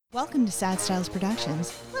Welcome to Sad Styles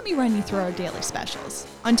Productions. Let me run you through our daily specials.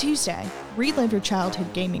 On Tuesday, relive your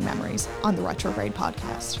childhood gaming memories on the Retrograde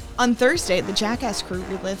podcast. On Thursday, the Jackass crew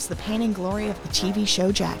relives the pain and glory of the TV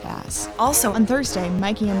show Jackass. Also on Thursday,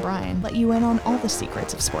 Mikey and Brian let you in on all the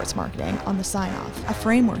secrets of sports marketing on the Sign Off, a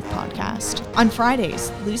Ehrenworth podcast. On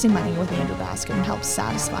Fridays, Losing Money with Andrew Baskin helps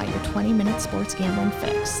satisfy your 20-minute sports gambling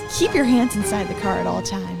fix. Keep your hands inside the car at all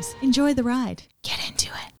times. Enjoy the ride. Get into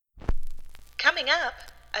it. Coming up,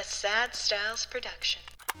 a Sad Styles production.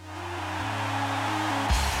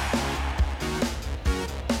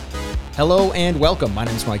 Hello and welcome. My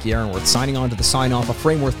name is Mikey Ehrenworth, signing on to the Sign Off, a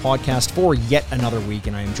Ehrenworth podcast for yet another week,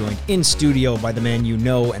 and I am joined in studio by the man you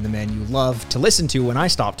know and the man you love to listen to when I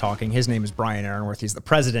stop talking. His name is Brian Ehrenworth. He's the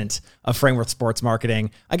president of Ehrenworth Sports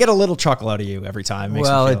Marketing. I get a little chuckle out of you every time.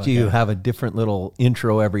 You have a different little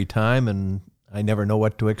intro every time, and I never know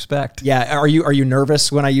what to expect. Yeah, are you nervous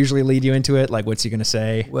when I usually lead you into it? Like, what's he going to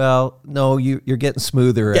say? Well, no, you're getting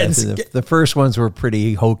smoother. The first ones were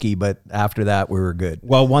pretty hokey, but after that, we were good.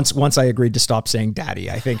 Well, once I agreed to stop saying daddy,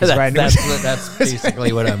 I think that's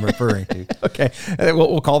basically what I'm referring to. Okay,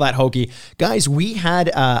 we'll call that hokey. Guys, we had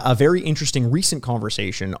a very interesting recent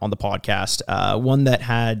conversation on the podcast, one that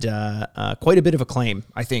had quite a bit of acclaim.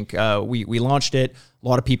 I think we launched it. A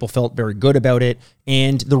lot of people felt very good about it.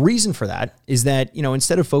 And the reason for that is that,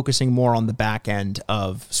 instead of focusing more on the back end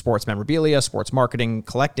of sports memorabilia, sports marketing,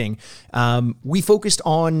 collecting, we focused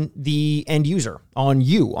on the end user, on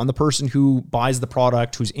you, on the person who buys the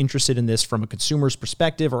product, who's interested in this from a consumer's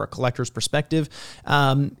perspective or a collector's perspective.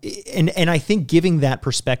 And I think giving that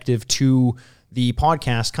perspective to the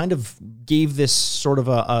podcast kind of gave this sort of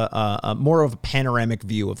a more of a panoramic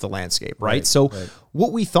view of the landscape, right?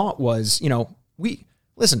 What we thought was,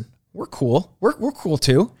 listen, we're cool. We're cool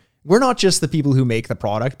too. We're not just the people who make the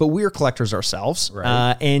product, but we're collectors ourselves.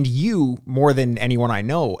 Right. And you, more than anyone I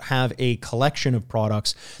know, have a collection of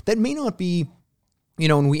products that may not be,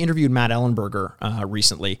 when we interviewed Matt Ellenberger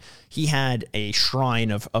recently, he had a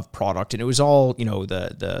shrine of product, and it was all,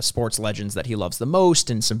 the sports legends that he loves the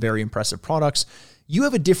most and some very impressive products. You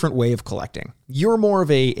have a different way of collecting. You're more of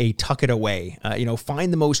a tuck it away,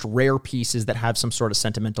 find the most rare pieces that have some sort of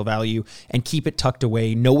sentimental value and keep it tucked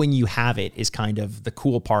away. Knowing you have it is kind of the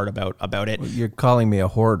cool part about it. Well, you're calling me a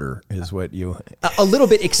hoarder is what you... A little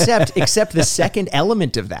bit, except the second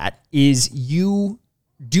element of that is you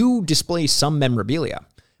do display some memorabilia,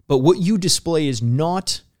 but what you display is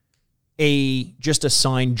not just a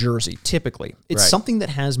signed jersey. Typically, it's something that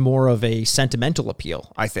has more of a sentimental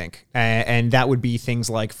appeal, I think, and that would be things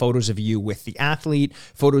like photos of you with the athlete,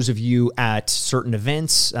 photos of you at certain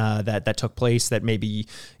events that took place that maybe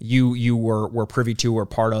you were privy to or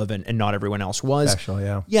part of, and not everyone else was. Special,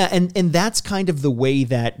 yeah, and that's kind of the way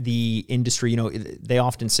that the industry, they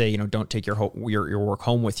often say, don't take your work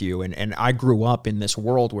home with you, and I grew up in this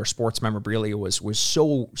world where sports memorabilia was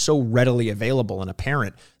so readily available and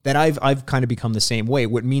apparent that I've kind of become the same way.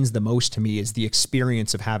 What means the most to me is the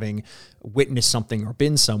experience of having witnessed something or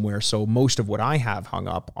been somewhere. So most of what I have hung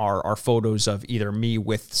up are photos of either me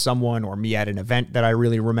with someone or me at an event that I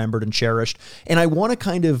really remembered and cherished. And I want to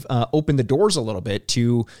kind of open the doors a little bit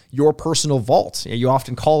to your personal vault. You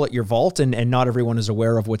often call it your vault, and not everyone is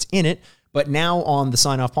aware of what's in it. But now on the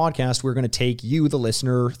Sign Off podcast, we're going to take you, the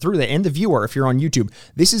listener, through that, and the viewer, if you're on YouTube.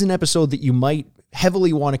 This is an episode that you might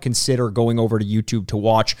heavily want to consider going over to YouTube to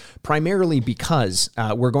watch, primarily because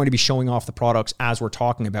we're going to be showing off the products as we're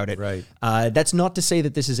talking about it. Right. That's not to say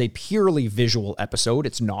that this is a purely visual episode.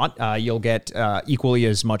 It's not. You'll get equally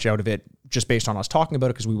as much out of it just based on us talking about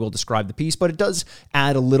it, because we will describe the piece, but it does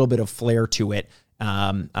add a little bit of flair to it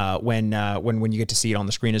when you get to see it on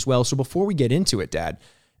the screen as well. So before we get into it, Dad,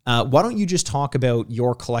 why don't you just talk about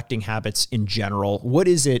your collecting habits in general? What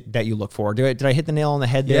is it that you look for? Did I hit the nail on the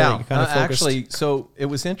head there? Yeah, actually, so it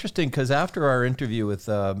was interesting because after our interview with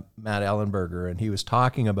Matt Ellenberger, and he was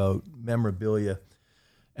talking about memorabilia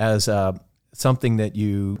as something that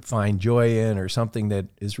you find joy in or something that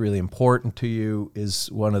is really important to you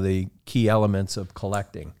is one of the key elements of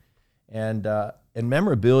collecting. And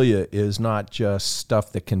memorabilia is not just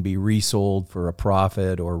stuff that can be resold for a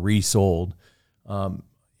profit or resold.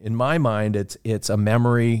 In my mind, it's a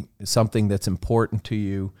memory, something that's important to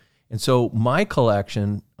you. And so my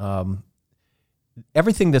collection,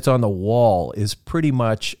 everything that's on the wall is pretty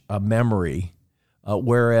much a memory,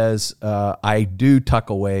 whereas I do tuck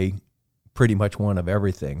away pretty much one of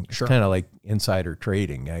everything. It's kind of like insider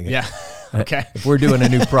trading. Yeah. Okay. If we're doing a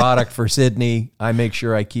new product for Sydney, I make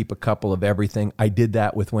sure I keep a couple of everything. I did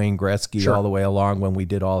that with Wayne Gretzky all the way along when we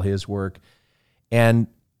did all his work. And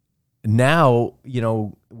now,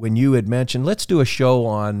 when you had mentioned, let's do a show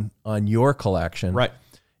on your collection. Right.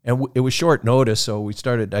 And it was short notice, so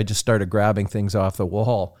I just started grabbing things off the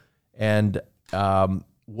wall. And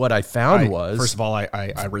what I found was... First of all,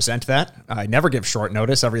 I resent that. I never give short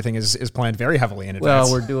notice. Everything is planned very heavily in advance.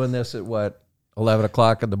 Well, we're doing this at 11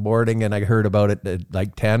 o'clock in the morning, and I heard about it at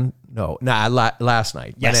like 10. Last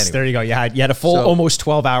night. Yes, anyway. There you go. You had a full almost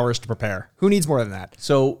 12 hours to prepare. Who needs more than that?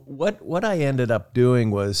 So what I ended up doing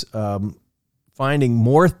was finding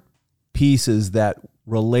more pieces that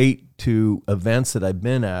relate to events that I've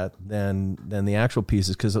been at than the actual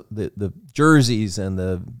pieces, because the jerseys and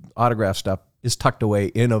the autograph stuff is tucked away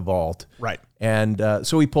in a vault. Right. And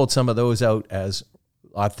so we pulled some of those out as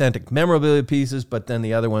authentic memorabilia pieces, but then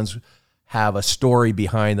the other ones have a story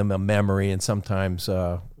behind them, a memory, and sometimes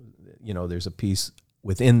there's a piece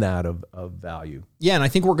within that of value. Yeah, and I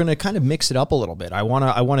think we're going to kind of mix it up a little bit. I want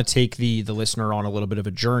to take the listener on a little bit of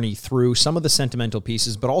a journey through some of the sentimental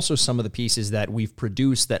pieces, but also some of the pieces that we've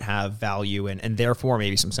produced that have value and therefore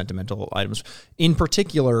maybe some sentimental items. In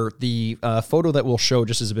particular, the photo that we'll show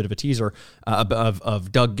just as a bit of a teaser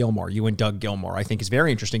of Doug Gilmour, you and Doug Gilmour, I think is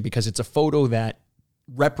very interesting because it's a photo that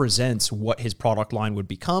represents what his product line would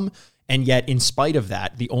become. And yet, in spite of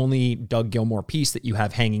that, the only Doug Gilmour piece that you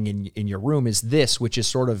have hanging in your room is this, which is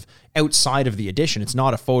sort of outside of the edition. It's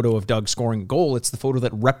not a photo of Doug scoring a goal. It's the photo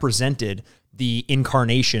that represented the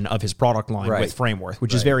incarnation of his product line with Ehrenworth,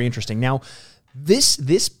 which is very interesting. Now,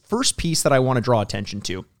 this first piece that I want to draw attention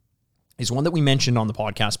to is one that we mentioned on the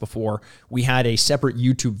podcast before. We had a separate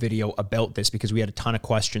YouTube video about this because we had a ton of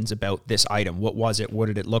questions about this item. What was it? What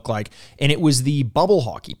did it look like? And it was the bubble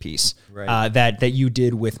hockey piece that you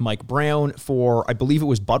did with Mike Brown for, I believe it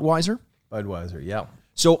was Budweiser. Budweiser, yeah.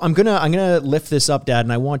 So I'm gonna lift this up, Dad,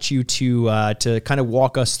 and I want you to kind of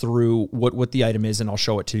walk us through what the item is, and I'll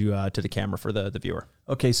show it to the camera for the viewer.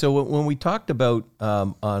 Okay, so when we talked about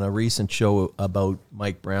on a recent show about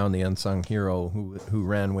Mike Brown, the unsung hero who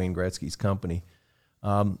ran Wayne Gretzky's company,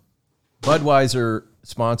 Budweiser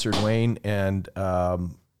sponsored Wayne and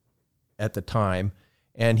at the time,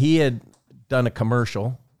 and he had done a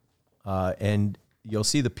commercial, and you'll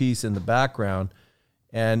see the piece in the background,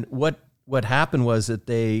 and what happened was that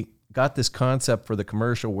they got this concept for the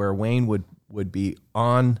commercial where Wayne would be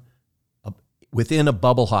within a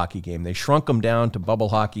bubble hockey game. They shrunk them down to bubble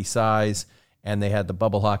hockey size, and they had the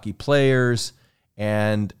bubble hockey players,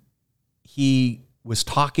 and he was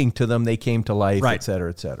talking to them. They came to life, et cetera,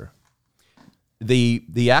 et cetera.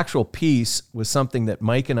 The actual piece was something that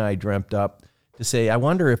Mike and I dreamt up to say, I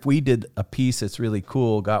wonder if we did a piece that's really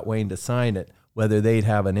cool, got Wayne to sign it, whether they'd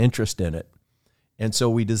have an interest in it. And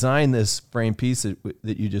so we designed this frame piece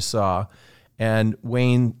that you just saw. And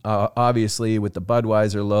Wayne, obviously, with the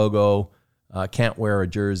Budweiser logo, can't wear a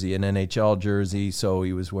jersey, an NHL jersey, so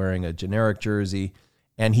he was wearing a generic jersey,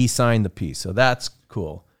 and he signed the piece. So that's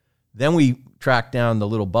cool. Then we tracked down the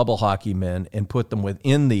little bubble hockey men and put them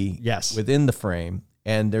within the frame,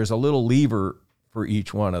 and there's a little lever for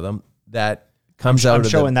each one of them that comes out. I'm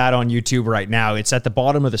showing that on YouTube right now. It's at the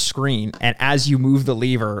bottom of the screen, and as you move the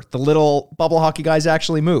lever, the little bubble hockey guys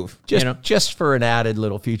actually move. Just for an added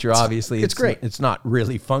little feature. Obviously, it's great. It's not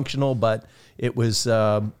really functional, but it was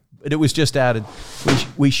just added.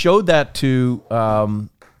 We showed that to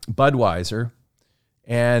Budweiser,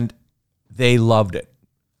 and they loved it,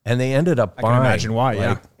 and they ended up buying. I can imagine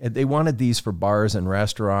why. They wanted these for bars and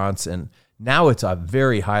restaurants, and now it's a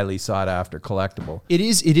very highly sought after collectible. It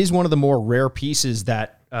is one of the more rare pieces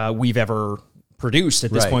that we've ever produced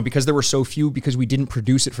at this point, because there were so few, because we didn't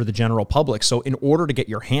produce it for the general public. So in order to get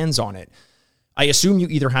your hands on it, I assume you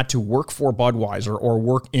either had to work for Budweiser or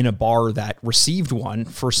work in a bar that received one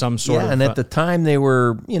for some sort of... Yeah, and at the time they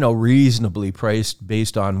were, reasonably priced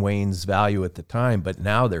based on Wayne's value at the time, but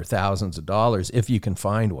now they're thousands of dollars if you can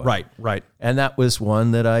find one. Right. And that was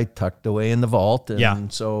one that I tucked away in the vault.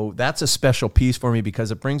 And so that's a special piece for me because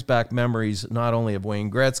it brings back memories not only of Wayne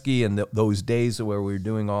Gretzky and those days where we were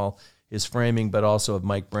doing all his framing, but also of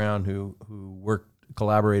Mike Brown, who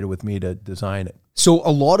collaborated with me to design it. So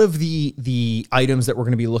a lot of the items that we're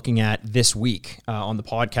going to be looking at this week on the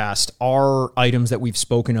podcast are items that we've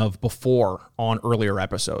spoken of before on earlier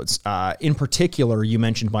episodes. In particular, you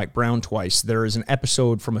mentioned Mike Brown twice. There is an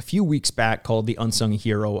episode from a few weeks back called The Unsung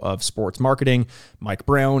Hero of Sports Marketing, Mike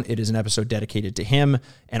Brown. It is an episode dedicated to him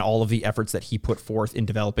and all of the efforts that he put forth in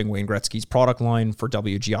developing Wayne Gretzky's product line for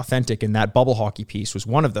WG Authentic, and that bubble hockey piece was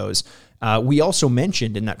one of those. We also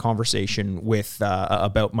mentioned in that conversation with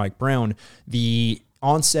about Mike Brown the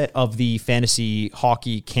onset of the fantasy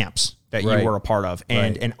hockey camps that you were a part of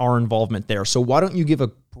and our involvement there. So why don't you give a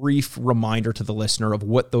brief reminder to the listener of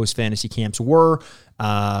what those fantasy camps were,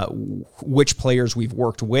 which players we've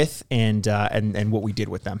worked with, and what we did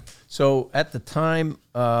with them. So at the time,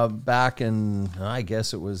 back in, I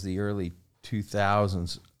guess it was the early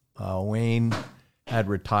 2000s, Wayne had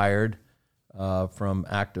retired from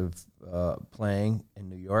active playing in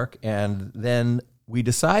New York. And then we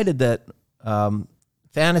decided that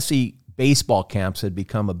fantasy baseball camps had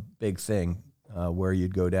become a big thing, where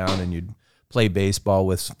you'd go down and you'd play baseball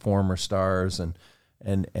with former stars, and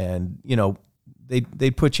you know,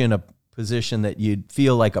 they'd put you in a position that you'd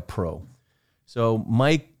feel like a pro. So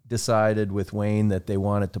Mike decided with Wayne that they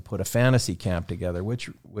wanted to put a fantasy camp together, which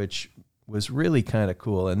was really kind of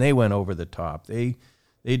cool. And they went over the top. They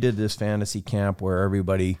did this fantasy camp where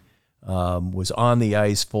everybody was on the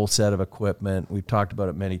ice, full set of equipment. We've talked about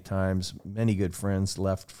it many times. Many good friends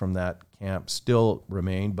left from that camp still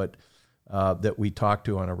remain, but that we talk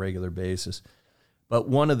to on a regular basis. But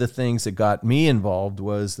one of the things that got me involved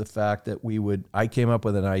was the fact that I came up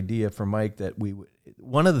with an idea for Mike that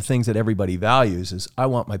one of the things that everybody values is I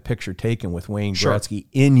want my picture taken with Wayne Gretzky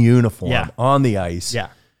in uniform on the ice. Yeah.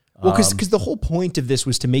 Well, because the whole point of this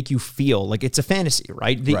was to make you feel like it's a fantasy,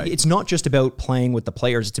 right? It's not just about playing with the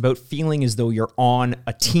players. It's about feeling as though you're on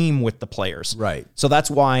a team with the players. Right. So that's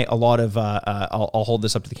why a lot of, I'll hold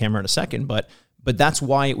this up to the camera in a second, but that's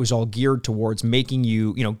why it was all geared towards making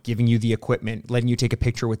you, giving you the equipment, letting you take a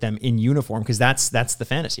picture with them in uniform, because that's the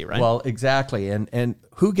fantasy, right? Well, exactly. And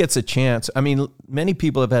who gets a chance? I mean, many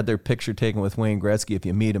people have had their picture taken with Wayne Gretzky. If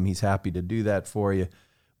you meet him, he's happy to do that for you.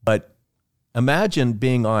 But imagine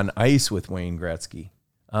being on ice with Wayne Gretzky.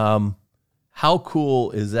 How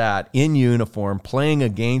cool is that, in uniform, playing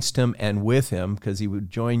against him and with him, because he would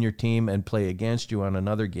join your team and play against you on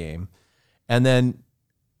another game. And then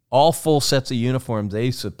all full sets of uniforms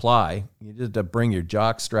they supply. You just have to bring your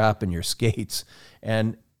jock strap and your skates,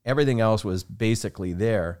 and everything else was basically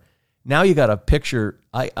there. Now you got a picture.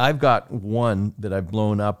 I've got one that I've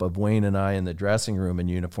blown up of Wayne and I in the dressing room in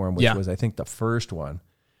uniform, which was, I think, the first one.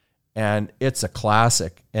 And it's a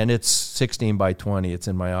classic, and it's 16 by 20. It's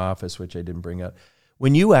in my office, which I didn't bring up.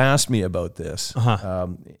 When you asked me about this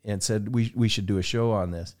and said we should do a show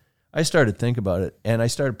on this, I started thinking about it, and I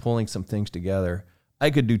started pulling some things together.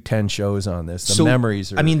 I could do 10 shows on this. The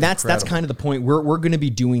memories are that's kind of the point. We're going to be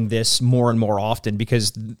doing this more and more often,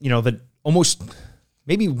 because, almost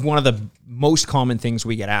maybe one of the most common things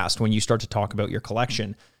we get asked when you start to talk about your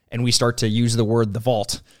collection and we start to use the word the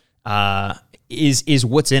vault, is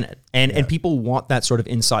what's in it. And people want that sort of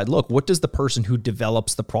inside look. What does the person who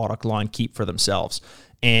develops the product line keep for themselves?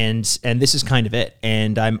 And this is kind of it.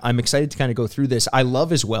 And I'm excited to kind of go through this. I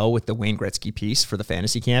love as well with the Wayne Gretzky piece for the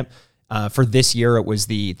fantasy camp. For this year, it was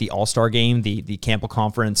the All-Star game, the Campbell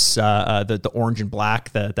Conference, the orange and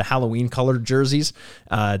black, the Halloween colored jerseys.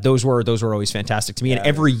 Those were always fantastic to me. And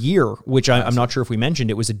every year, which I'm not sure if we mentioned,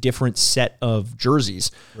 it was a different set of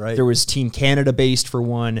jerseys. Right. There was Team Canada based for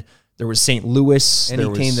one. There was St. Louis.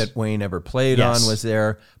 Any team that Wayne ever played on was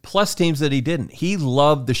there, plus teams that he didn't. He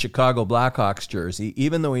loved the Chicago Blackhawks jersey,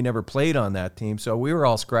 even though he never played on that team. So we were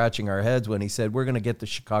all scratching our heads when he said, we're going to get the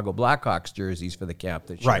Chicago Blackhawks jerseys for the camp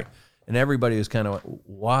this year. Right. And everybody was kind of,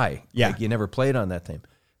 why? Yeah. Like, you never played on that team.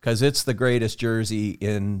 Because it's the greatest jersey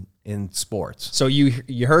in sports. So you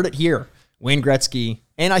heard it here. Wayne Gretzky,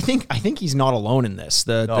 and I think he's not alone in this.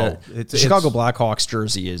 The Chicago Blackhawks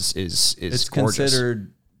jersey is it's gorgeous.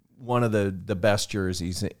 Considered one of the best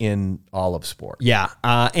jerseys in all of sport. Yeah,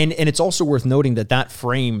 and it's also worth noting that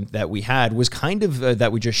frame that we had was kind of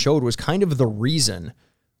that we just showed was kind of the reason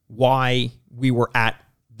why we were at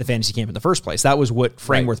the fantasy camp in the first place. That was what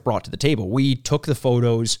Ehrenworth brought to the table. We took the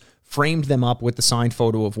photos, framed them up with the signed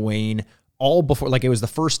photo of Wayne, all before, like, it was the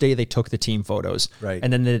first day they took the team photos. Right.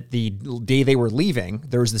 And then the day they were leaving,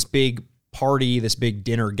 there was this big party, this big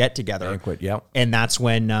dinner get together. Banquet, yeah. And that's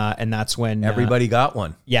when everybody got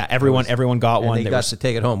one. Yeah, everyone got one. They got to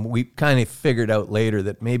take it home. We kind of figured out later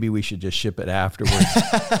that maybe we should just ship it afterwards,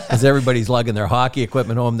 because everybody's lugging their hockey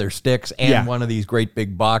equipment home, their sticks, and one of these great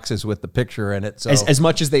big boxes with the picture in it. So as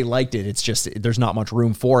much as they liked it, it's just there's not much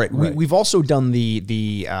room for it. Right. We've also done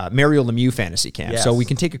the Mario Lemieux fantasy camp, so we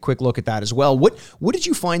can take a quick look at that as well. What did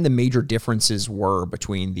you find the major differences were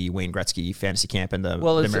between the Wayne Gretzky fantasy camp and the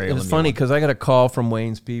Mario Lemieux? It was funny because I got a call from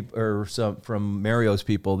Wayne's people, or from Mario's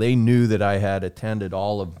people. They knew that I had attended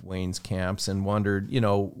all of Wayne's camps and wondered,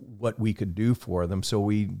 what we could do for them. So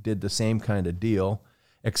we did the same kind of deal,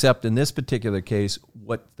 except in this particular case,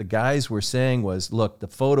 what the guys were saying was, look, the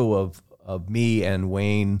photo of me and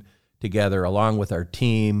Wayne together, along with our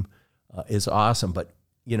team, is awesome. But,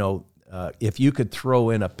 if you could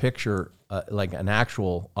throw in a picture like an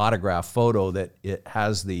actual autograph photo that it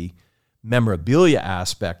has the memorabilia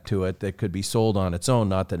aspect to it that could be sold on its own.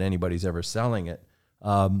 Not that anybody's ever selling it.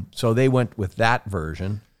 So they went with that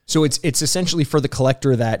version. So it's essentially for the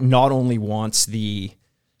collector that not only wants the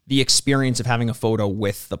experience of having a photo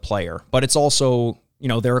with the player, but it's also, you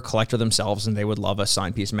know, they're a collector themselves and they would love a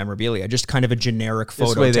signed piece of memorabilia. Just kind of a generic photo.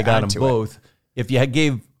 This way they to got add them to both. it. If you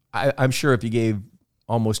gave, I'm sure if you gave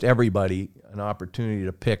almost everybody an opportunity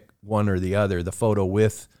to pick one or the other, the photo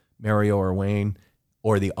with Mario or Wayne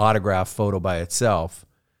or the autograph photo by itself,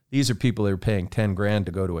 these are people that are paying 10 grand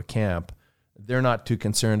to go to a camp. They're not too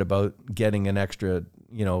concerned about getting an extra,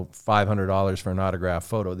 you know, $500 for an autograph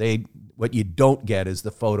photo. What you don't get is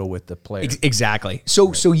the photo with the player. Exactly.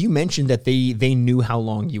 So you mentioned that they knew how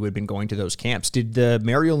long you had been going to those camps. Did the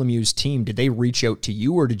Mario Lemieux's team, did they reach out to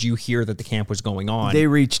you, or did you hear that the camp was going on? They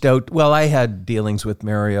reached out. Well, I had dealings with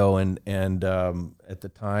Mario and at the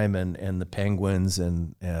time and the Penguins,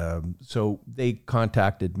 and so they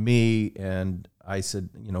contacted me, and I said,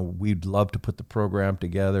 you know, we'd love to put the program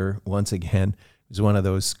together. Once again, it was one of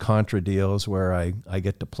those contra deals where I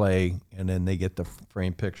get to play and then they get the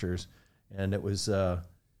frame pictures. And it was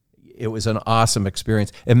an awesome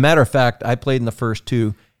experience. As a matter of fact, I played in the first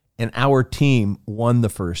two, and our team won the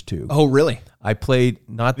first two. Oh, really? I played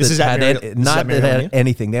not This that is at had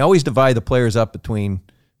anything. They always divide the players up between,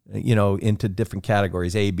 you know, into different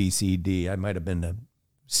categories: A, B, C, D. I might have been a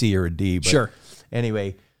C or a D. But sure.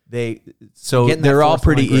 Anyway, they're all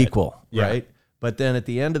pretty equal, yeah. Right? But then at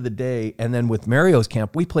the end of the day, and then with Mario's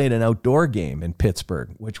camp, we played an outdoor game in Pittsburgh,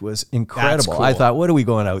 which was incredible. That's cool. I thought, what are we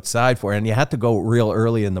going outside for? And you had to go real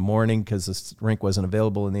early in the morning because the rink wasn't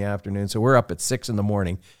available in the afternoon. So we're up at 6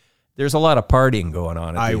 a.m. There's a lot of partying going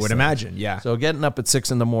on. I would imagine, yeah. So getting up at 6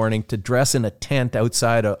 a.m. to dress in a tent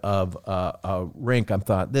outside of a rink, I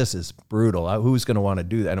thought, this is brutal. Who's going to want to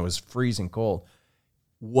do that? And it was freezing cold.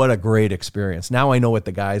 What a great experience. Now I know what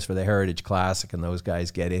the guys for the Heritage Classic and those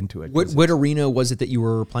guys get into it. What arena was it that you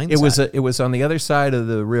were playing? It was on the other side of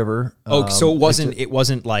the river. So it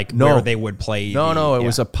wasn't like where they would play. No, it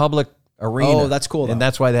was a public arena. Oh, that's cool, though. And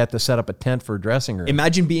that's why they had to set up a tent for a dressing room.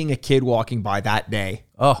 Imagine being a kid walking by that day.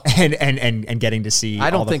 Oh. And getting to see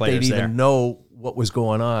I don't all the think they'd players there. even know what was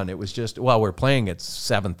going on. It was just, we're playing at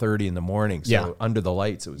 7:30 in the morning, so Yeah. under the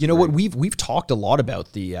lights. It was You know great. what? We've talked a lot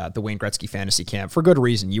about the Wayne Gretzky Fantasy Camp for good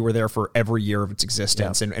reason. You were there for every year of its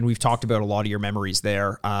existence, and we've talked about a lot of your memories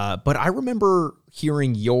there. But I remember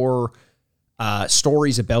hearing your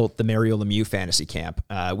stories about the Mario Lemieux Fantasy Camp.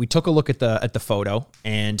 We took a look at the photo,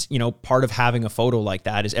 and you know, part of having a photo like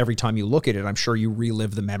that is every time you look at it, I'm sure you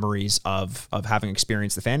relive the memories of having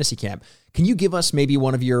experienced the Fantasy Camp. Can you give us maybe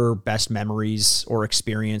one of your best memories or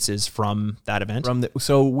experiences from that event?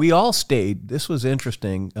 So we all stayed. This was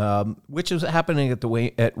interesting, which was happening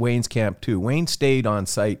at Wayne's camp too. Wayne stayed on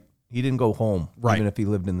site. He didn't go home, Right. even if he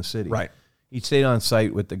lived in the city. Right. He stayed on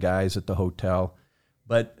site with the guys at the hotel.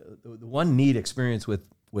 But the one neat experience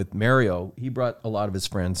with Mario, he brought a lot of his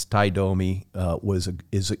friends. Ty Domi was a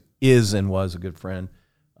good friend,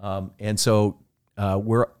 and so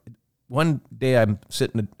one day I'm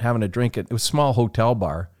sitting having a drink at it was a small hotel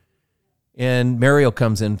bar, and Mario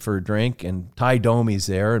comes in for a drink, and Ty Domi's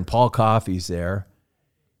there, and Paul Coffey's there,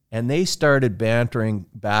 and they started bantering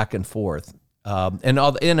back and forth, and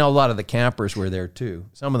a lot of the campers were there too.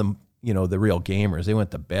 Some of them, you know, the real gamers, they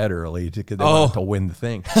went to bed early because they wanted to win the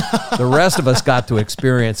thing. The rest of us got to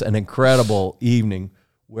experience an incredible evening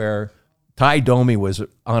where Ty Domi was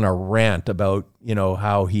on a rant about, you know,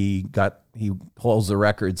 how he holds the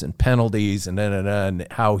records and penalties and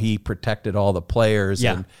how he protected all the players.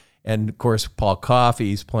 Yeah. And of course, Paul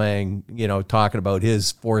Coffey's playing, you know, talking about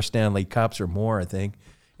his 4 Stanley Cups or more, I think.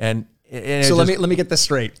 And so let me get this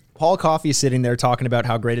straight. Paul Coffey is sitting there talking about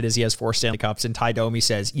how great it is he has 4 Stanley Cups, and Ty Domi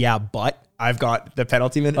says, "Yeah, but I've got the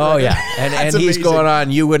penalty minute." Oh yeah, and he's amazing. going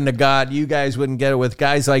on. You guys wouldn't get it with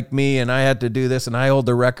guys like me, and I had to do this, and I hold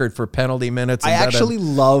the record for penalty minutes. I actually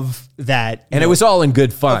love that, and it was all in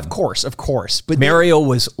good fun. Of course. But Mario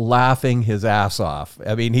was laughing his ass off.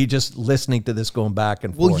 I mean, he just listening to this going back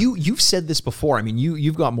and forth. Well, you've said this before. I mean,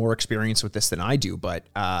 you've got more experience with this than I do, but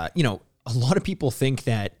you know, a lot of people think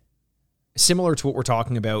that, similar to what we're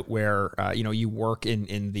talking about, where you know, you work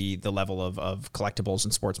in the level of collectibles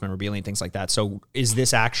and sports memorabilia and things like that. So is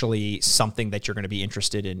this actually something that you're going to be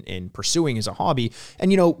interested in pursuing as a hobby?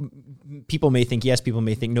 And you know, people may think yes, people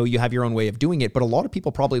may think no, you have your own way of doing it, but a lot of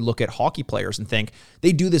people probably look at hockey players and think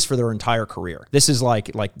they do this for their entire career. This is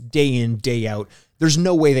like day in, day out. There's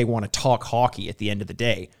no way they want to talk hockey at the end of the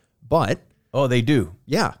day. But they do.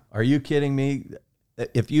 Yeah. Are you kidding me?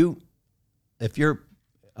 If you're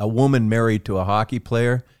a woman married to a hockey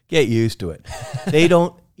player, get used to it. They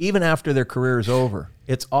don't, even after their career is over,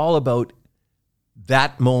 it's all about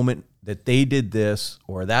that moment that they did this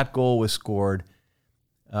or that goal was scored.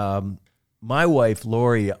 My wife,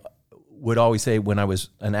 Lori, would always say when I was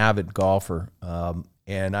an avid golfer,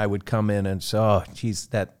 and I would come in and say, oh, geez,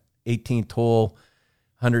 that 18th hole,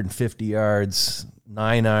 150 yards,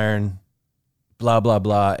 9-iron, blah, blah,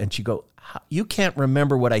 blah. And she'd go, you can't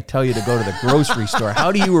remember what I tell you to go to the grocery store.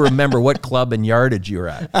 How do you remember what club and yardage you're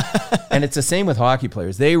at? And it's the same with hockey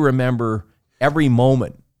players. They remember every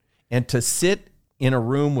moment. And to sit in a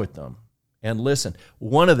room with them and listen.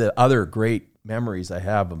 One of the other great memories I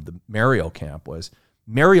have of the Mario camp was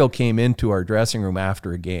Mario came into our dressing room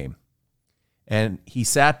after a game. And he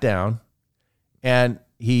sat down and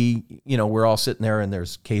we're all sitting there and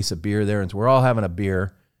there's a case of beer there and so we're all having a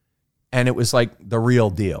beer. And it was like the real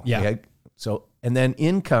deal. Yeah. Okay? So, and then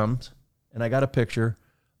in comes, and I got a picture,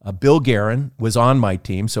 Bill Guerin was on my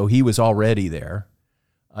team, so he was already there.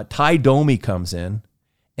 Ty Domi comes in,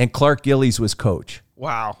 and Clark Gillies was coach.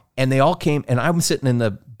 Wow. And they all came, and I'm sitting in the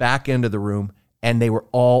back end of the room, and they were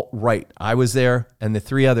all right. I was there, and the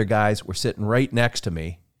three other guys were sitting right next to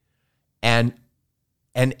me. And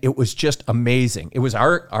it was just amazing. It was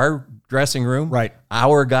our dressing room, right?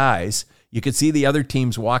 Our guys. You could see the other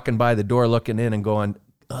teams walking by the door looking in and going,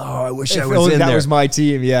 oh, I wish I was in there. That was my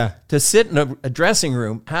team, yeah. To sit in a dressing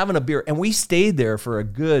room, having a beer. And we stayed there for a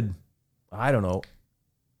good, I don't know,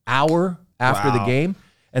 hour after the game.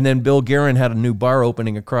 And then Bill Guerin had a new bar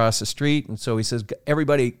opening across the street. And so he says,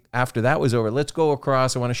 everybody, after that was over, let's go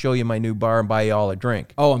across. I want to show you my new bar and buy you all a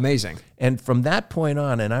drink. Oh, amazing. And from that point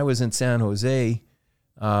on, and I was in San Jose,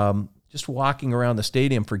 just walking around the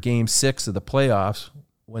stadium for Game 6 of the playoffs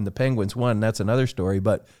when the Penguins won. That's another story.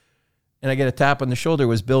 And I get a tap on the shoulder. It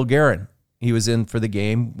was Bill Guerin. He was in for the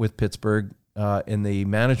game with Pittsburgh in the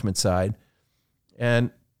management side.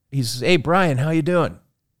 And he says, hey, Brian, how you doing?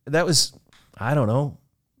 That was, I don't know,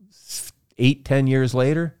 8-10 years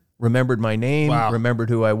later. Remembered my name, remembered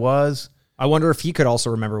who I was. I wonder if he could also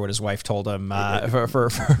remember what his wife told him for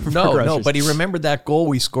No, but he remembered that goal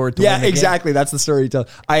we scored to win the exactly. game. That's the story he tells.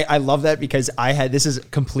 I love that because this is a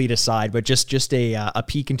complete aside, but just a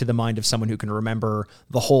peek into the mind of someone who can remember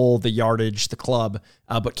the hole, the yardage, the club,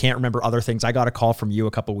 but can't remember other things. I got a call from you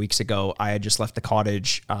a couple of weeks ago. I had just left the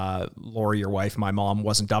cottage. Lori, your wife, my mom,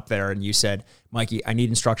 wasn't up there, and you said, Mikey, I need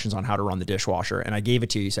instructions on how to run the dishwasher. And I gave it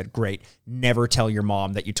to you. You said, great. Never tell your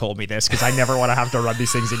mom that you told me this because I never want to have to run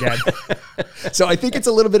these things again. So I think it's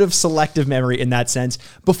a little bit of selective memory in that sense.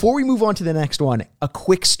 Before we move on to the next one, a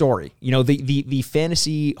quick story. The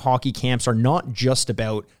fantasy hockey camps are not just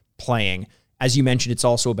about playing. As you mentioned, it's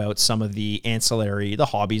also about some of the ancillary, the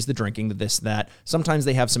hobbies, the drinking, the this, that. Sometimes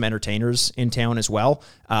they have some entertainers in town as well.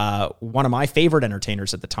 One of my favorite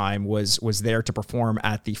entertainers at the time was there to perform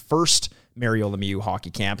at the first Mario Lemieux hockey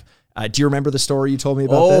camp. Do you remember the story you told me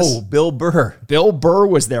about this? Oh, Bill Burr. Bill Burr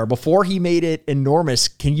was there before he made it enormous.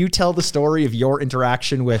 Can you tell the story of your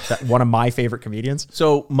interaction with one of my favorite comedians?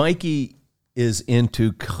 So Mikey is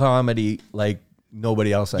into comedy like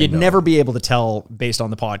nobody else I know. You'd never be able to tell based on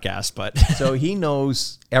the podcast, but so he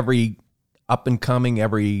knows every up and coming,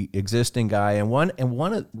 every existing guy, and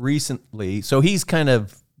one recently. So he's kind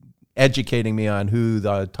of educating me on who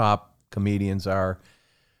the top comedians are.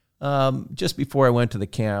 Just before I went to the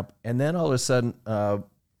camp, and then all of a sudden,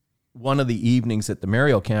 one of the evenings at the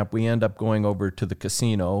Mario camp, we end up going over to the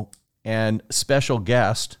casino, and special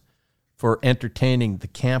guest for entertaining the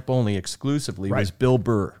camp only exclusively was Bill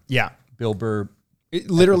Burr. Yeah, Bill Burr.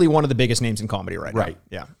 Literally one of the biggest names in comedy right now. Right.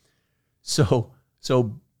 Yeah. So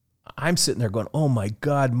I'm sitting there going, oh my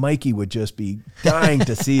God, Mikey would just be dying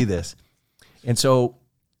to see this. And so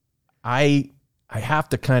I have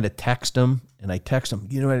to kind of text him, and I text him,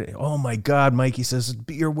 oh my God, Mikey says,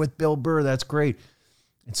 you're with Bill Burr. That's great.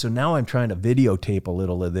 And so now I'm trying to videotape a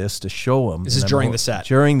little of this to show him. This is during the set.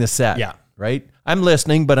 During the set. Yeah. Right. I'm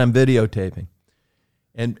listening, but I'm videotaping.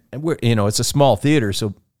 And we're, it's a small theater.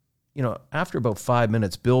 So, after about 5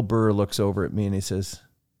 minutes, Bill Burr looks over at me and he says,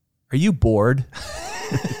 are you bored?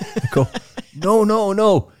 I go,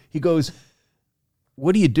 no. He goes,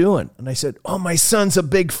 what are you doing? And I said, oh, my son's a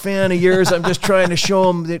big fan of yours. I'm just trying to show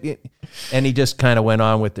him that. And he just kind of went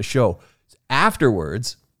on with the show.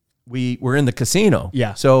 Afterwards, we were in the casino.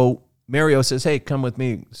 Yeah. So Mario says, hey, come with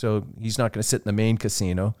me. So he's not going to sit in the main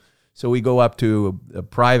casino. So we go up to a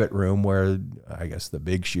private room where I guess the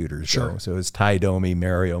big shooters go. So it's Ty Domi,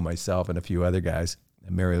 Mario, myself, and a few other guys,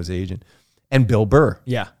 and Mario's agent, and Bill Burr.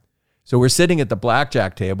 Yeah. So we're sitting at the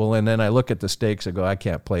blackjack table, and then I look at the stakes. I go, I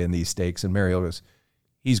can't play in these stakes. And Mario goes,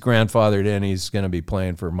 he's grandfathered in. He's going to be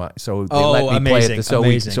playing for my. So they Oh, let me play amazing, at the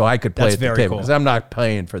amazing. so I could play That's at the very table cool. because I'm not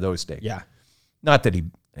paying for those stakes. Yeah. Not that he's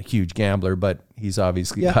a huge gambler, but he's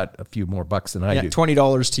obviously got a few more bucks than I Yeah, do.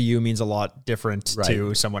 $20 to you means a lot different Right.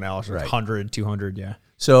 to someone else. Or Right. 100, 200, yeah.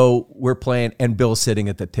 So we're playing, and Bill's sitting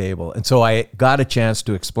at the table. And so I got a chance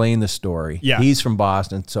to explain the story. Yeah. He's from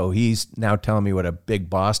Boston, so he's now telling me what a big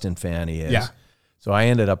Boston fan he is. Yeah. So I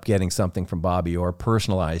ended up getting something from Bobby Orr,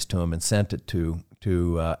 personalized to him, and sent it to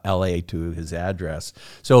L.A. to his address.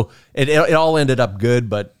 So it all ended up good,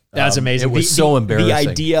 but That's amazing. It was so embarrassing. The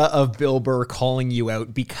idea of Bill Burr calling you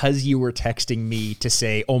out because you were texting me to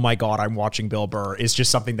say, "Oh my God, I'm watching Bill Burr," is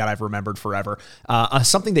just something that I've remembered forever.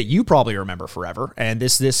 Something that you probably remember forever. And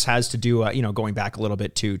this has to do, going back a little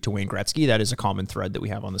bit to Wayne Gretzky. That is a common thread that we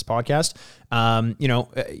have on this podcast.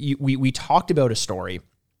 We talked about a story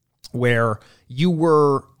where you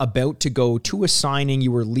were about to go to a signing.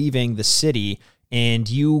 You were leaving the city, and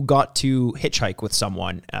you got to hitchhike with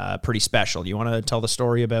someone pretty special. Do you want to tell the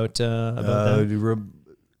story about that?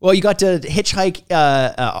 Well, you got to hitchhike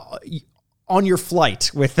on your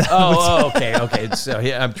flight with. Okay. So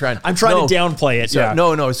I'm trying to downplay it. So, yeah.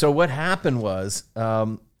 No. So what happened was,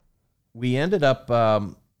 we ended up.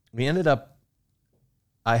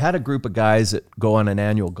 I had a group of guys that go on an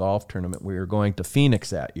annual golf tournament. We were going to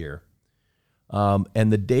Phoenix that year,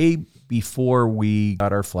 and the day before we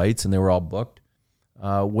got our flights, and they were all booked.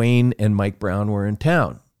 Wayne and Mike Brown were in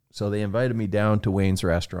town. So they invited me down to Wayne's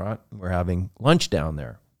restaurant. We're having lunch down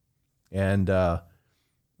there. And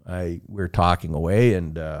we were talking away,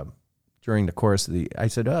 and during the course of I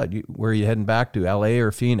said, where are you heading back to, LA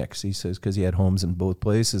or Phoenix? He says, because he had homes in both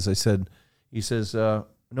places. He says, no,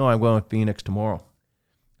 I'm going to Phoenix tomorrow.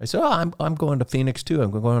 I said, I'm going to Phoenix too. I'm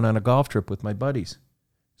going on a golf trip with my buddies.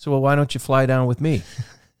 So, well, why don't you fly down with me?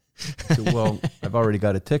 I said, well, I've already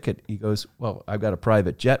got a ticket. He goes, well, I've got a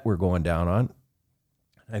private jet we're going down on.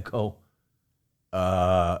 I go,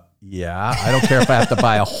 yeah, I don't care if I have to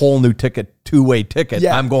buy a whole new ticket, two-way ticket.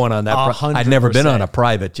 Yeah, I'm going on that. I'd never been on a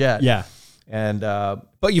private jet. Yeah. And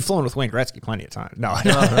but you've flown with Wayne Gretzky plenty of times. No.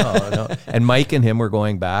 And Mike and him were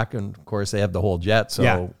going back, and of course they have the whole jet.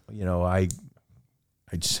 So, I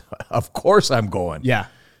just, of course I'm going. Yeah.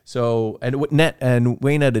 So, and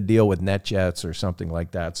Wayne had a deal with NetJets or something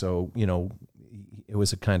like that. So, it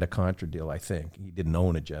was a kind of contra deal, I think. He didn't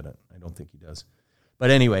own a jet. I don't think he does. But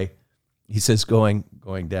anyway, he says going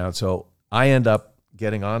down. So I end up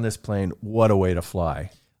getting on this plane. What a way to fly.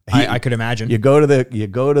 I could imagine. You go to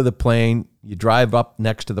the plane, you drive up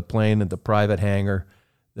next to the plane at the private hangar.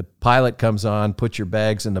 The pilot comes on, puts your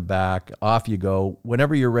bags in the back, off you go.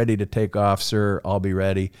 Whenever you're ready to take off, sir, I'll be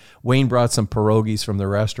ready. Wayne brought some pierogies from the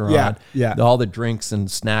restaurant. Yeah. All the drinks and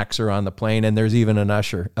snacks are on the plane, and there's even an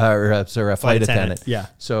usher, a flight attendant. Yeah.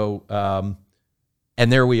 So,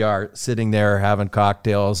 and there we are, sitting there having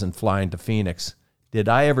cocktails and flying to Phoenix. Did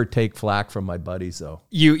I ever take flack from my buddies, though?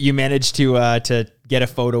 You managed to get a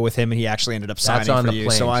photo with him, and he actually ended up signing That's on for the you.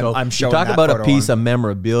 plane. So I'm showing you talk that about photo a piece on. of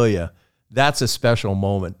memorabilia. That's a special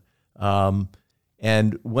moment.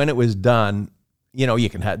 And when it was done, you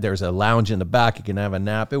can have, there's a lounge in the back. You can have a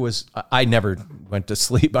nap. I never went to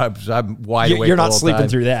sleep. I'm wide awake. You're the not whole sleeping time.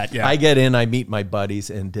 through that. Yeah. I get in, I meet my buddies,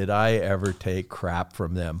 and did I ever take crap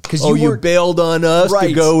from them? 'Cause you weren't- bailed on us to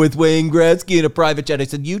Right. go with Wayne Gretzky in a private jet. I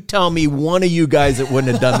said, you tell me one of you guys that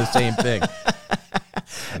wouldn't have done the same thing.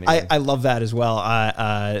 Anyway. I love that as well.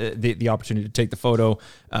 The opportunity to take the photo.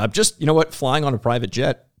 Just, flying on a private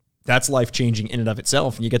jet, that's life-changing in and of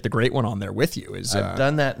itself. And you get the great one on there with you. I've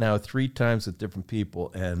done that now 3 times with different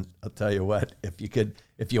people. And I'll tell you what,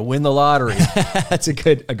 if you win the lottery, that's a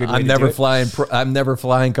good way I'm to never do it. I'm never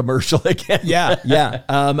flying commercial again. Yeah.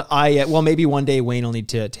 Well, maybe one day Wayne will need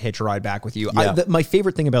to hitch a ride back with you. Yeah. My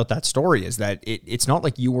favorite thing about that story is that it's not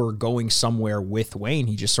like you were going somewhere with Wayne.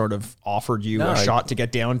 He just sort of offered you a shot to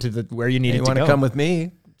get down to where you needed You to want go. to come with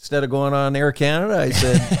me? Instead of going on Air Canada, I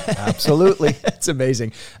said, absolutely. That's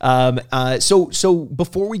amazing. So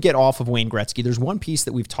before we get off of Wayne Gretzky, there's one piece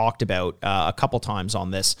that we've talked about a couple times on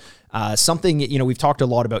this. Something, we've talked a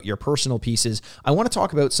lot about your personal pieces. I want to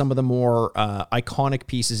talk about some of the more iconic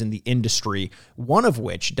pieces in the industry, one of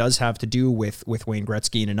which does have to do with Wayne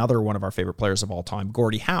Gretzky and another one of our favorite players of all time,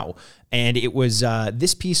 Gordie Howe. And it was,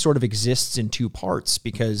 this piece sort of exists in 2 parts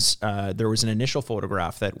because there was an initial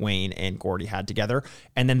photograph that Wayne and Gordie had together,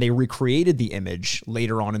 and then they recreated the image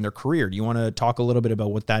later on in their career. Do you want to talk a little bit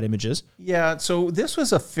about what that image is? Yeah, so this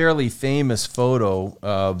was a fairly famous photo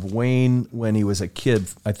of Wayne when he was a kid.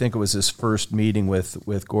 I think it was his first meeting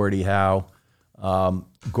with Gordie Howe.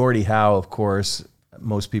 Gordie Howe, of course,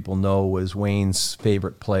 most people know, was Wayne's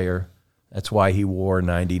favorite player. That's why he wore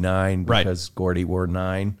 99, Right. because Gordy wore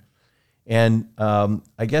 9. And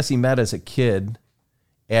I guess he met as a kid.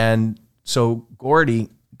 And so Gordy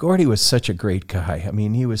was such a great guy. I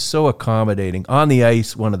mean, he was so accommodating. On the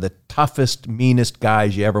ice, one of the toughest, meanest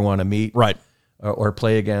guys you ever want to meet. Right. Or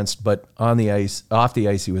play against, but on the ice, off the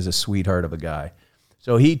ice, he was a sweetheart of a guy.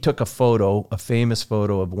 So he took a famous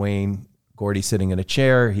photo of Wayne, Gordy sitting in a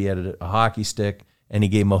chair. He had a hockey stick, and he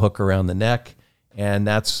gave him a hook around the neck. And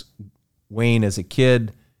that's Wayne as a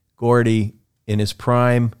kid, Gordy in his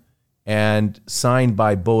prime, and signed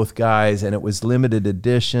by both guys. And it was limited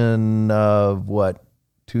edition of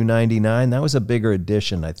 $2.99. That was a bigger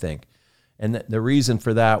edition, I think. And the reason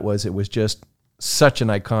for that was it was just such an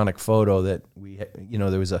iconic photo that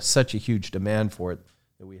there was such a huge demand for it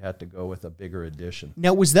that we had to go with a bigger edition.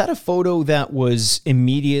 Now, was that a photo that was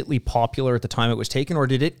immediately popular at the time it was taken, or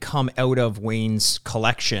did it come out of Wayne's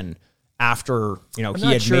collection after he had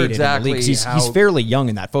made it in the league? 'Cause he's fairly young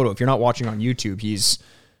in that photo. If you're not watching on YouTube, he's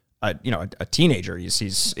a teenager.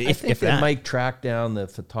 I think that Mike tracked down the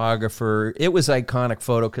photographer. It was an iconic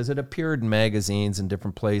photo because it appeared in magazines in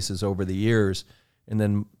different places over the years, and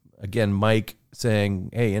then again, Mike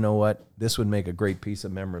saying, hey, you know what? This would make a great piece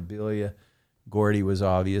of memorabilia. Gordy was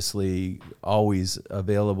obviously always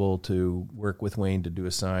available to work with Wayne to do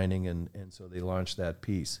a signing, and so they launched that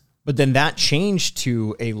piece. But then that changed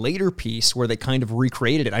to a later piece where they kind of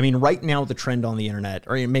recreated it. I mean, right now the trend on the internet,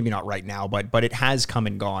 or maybe not right now, but it has come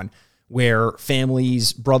and gone, where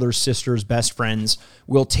families, brothers, sisters, best friends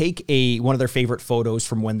will take one of their favorite photos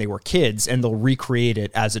from when they were kids and they'll recreate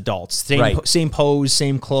it as adults. Same pose,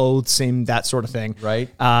 same clothes, same that sort of thing. Right.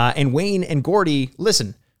 And Wayne and Gordy,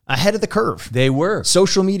 listen, ahead of the curve. They were.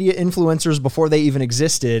 Social media influencers before they even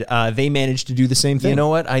existed, they managed to do the same thing. You know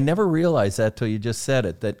what? I never realized that till you just said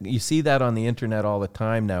it, that you see that on the internet all the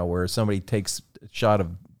time now where somebody takes a shot of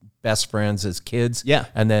best friends as kids. Yeah.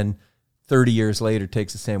 And then 30 years later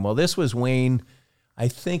takes the same. Well, this was Wayne. I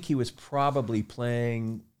think he was probably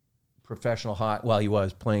playing professional hockey. Well, he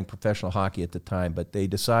was playing professional hockey at the time, but they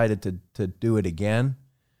decided to do it again.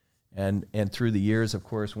 And through the years, of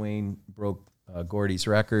course, Wayne broke Gordy's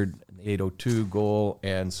record, an 802 goal.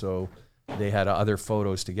 And so they had other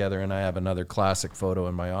photos together. And I have another classic photo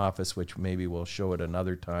in my office, which maybe we'll show at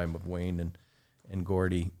another time of Wayne and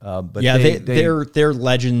Gordy. But yeah, their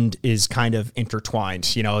legend is kind of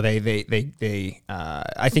intertwined. You know, they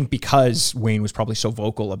I think because Wayne was probably so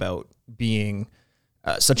vocal about being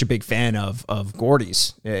such a big fan of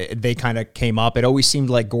Gordy's, they kind of came up. It always seemed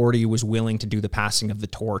like Gordy was willing to do the passing of the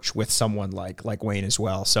torch with someone like Wayne as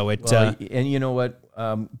well. So and you know what,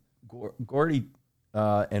 Gordy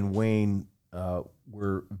and Wayne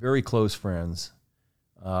were very close friends,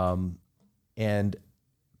 and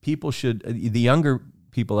the younger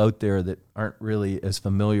people out there that aren't really as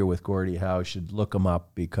familiar with Gordie Howe should look him up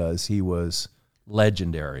because he was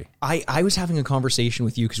legendary. I was having a conversation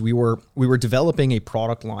with you because we were developing a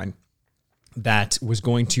product line that was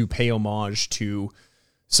going to pay homage to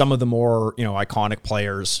some of the more iconic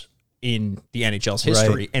players in the NHL's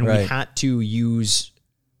history, we had to use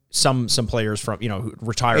some players from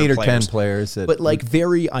retired 8 or players, 10 players, but like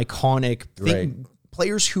very iconic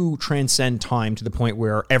players who transcend time to the point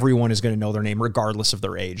where everyone is going to know their name regardless of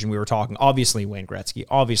their age. And we were talking, obviously, Wayne Gretzky,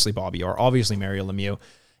 obviously Bobby Orr, obviously Mario Lemieux.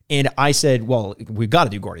 And I said, well, we've got to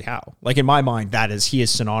do Gordie Howe. Like in my mind, he is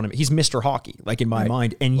synonymous. He's Mr. Hockey, like in my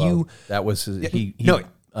mind. And that was he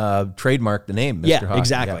trademarked the name, Mr. Hockey.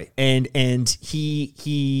 Exactly. Yeah. And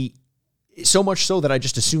he so much so that I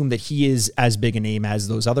just assumed that he is as big a name as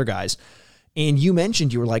those other guys. And you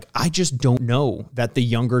mentioned, you were like, I just don't know that the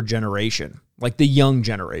younger generation, like the young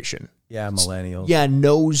generation, millennials,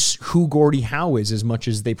 knows who Gordie Howe is as much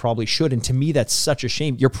as they probably should. And to me, that's such a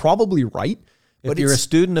shame. You're probably right. If you're a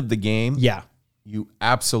student of the game, you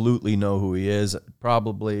absolutely know who he is.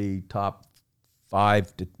 Probably top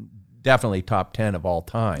 5 to definitely top 10 of all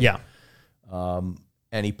time. Yeah.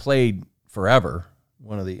 And he played forever.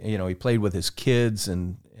 He played with his kids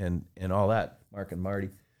and all that, Mark and Marty.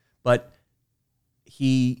 But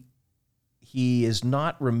he is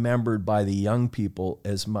not remembered by the young people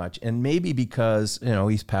as much. And maybe because,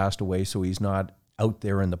 he's passed away, so he's not out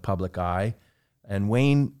there in the public eye. And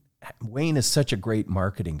Wayne is such a great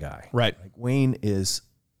marketing guy. Right. Like Wayne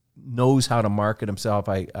knows how to market himself.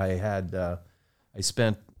 I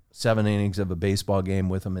spent 7 innings of a baseball game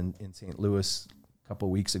with him in St. Louis a couple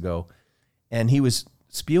of weeks ago, and he was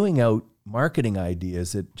spewing out marketing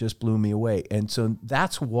ideas that just blew me away. And so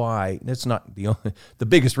that's why, that's not the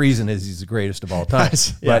biggest reason is he's the greatest of all time.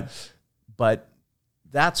 But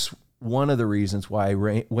that's one of the reasons why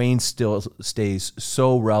Wayne still stays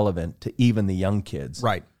so relevant to even the young kids.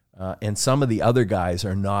 Right. and some of the other guys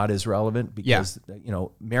are not as relevant because,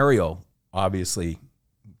 Mario, obviously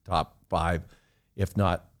top 5, if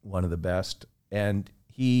not one of the best. And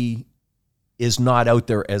he is not out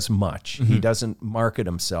there as much. He doesn't market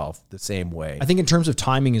himself the same way. I think in terms of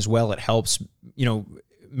timing as well, it helps,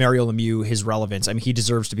 Mario Lemieux, his relevance. I mean, he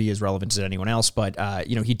deserves to be as relevant as anyone else, but,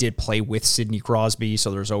 he did play with Sidney Crosby.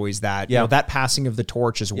 So there's always that, that passing of the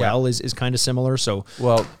torch as well is kind of similar. So,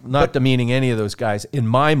 well, not demeaning any of those guys. In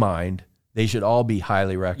my mind, they should all be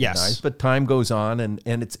highly recognized, yes. But time goes on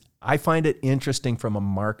and I find it interesting from a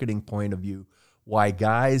marketing point of view, why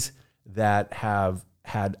guys that have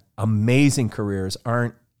had amazing careers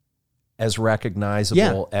aren't as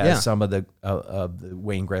recognizable as some of the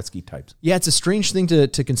Wayne Gretzky types. Yeah, it's a strange thing to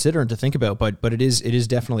consider and to think about, but it is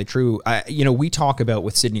definitely true. We talk about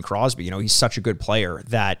with Sidney Crosby, he's such a good player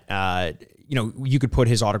that you could put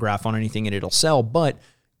his autograph on anything and it'll sell, but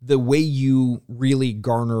the way you really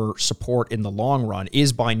garner support in the long run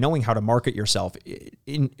is by knowing how to market yourself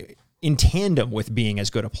in tandem with being as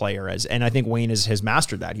good a player as, and I think Wayne has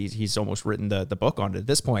mastered that. He's almost written the book on it at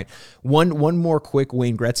this point. One more quick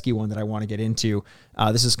Wayne Gretzky one that I want to get into.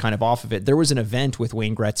 This is kind of off of it. There was an event with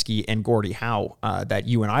Wayne Gretzky and Gordie Howe that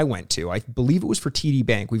you and I went to. I believe it was for TD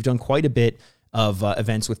Bank. We've done quite a bit of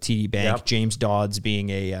events with TD Bank. Yep. James Dodds being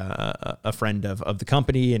a friend of the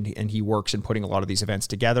company, and he works in putting a lot of these events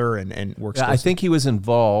together and works. Yeah, I think he was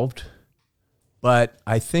involved. But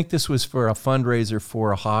I think this was for a fundraiser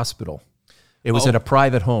for a hospital. It was at a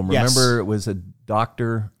private home. Remember, It was a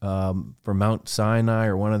doctor for Mount Sinai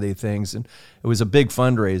or one of the things. And it was a big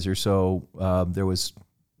fundraiser. So there was,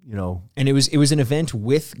 And it was an event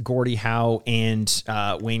with Gordie Howe and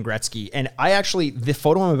Wayne Gretzky. And the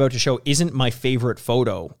photo I'm about to show isn't my favorite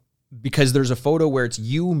photo, because there's a photo where it's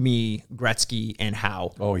you, me, Gretzky, and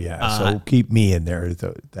Howe. Oh yeah, so keep me in there.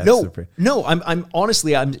 I'm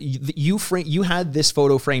honestly, you had this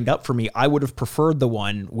photo framed up for me. I would have preferred the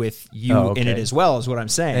one with you in it as well, is what I'm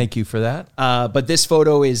saying. Thank you for that. But this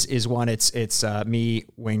photo is one. It's me,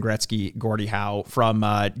 Wayne Gretzky, Gordie Howe from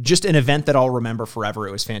just an event that I'll remember forever.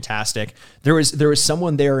 It was fantastic. There was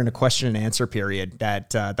someone there in a question and answer period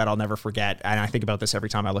that I'll never forget, and I think about this every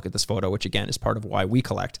time I look at this photo, which again is part of why we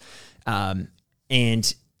collect.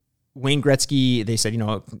 And Wayne Gretzky, they said,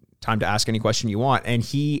 time to ask any question you want. And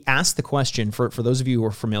he asked the question for those of you who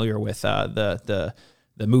are familiar with the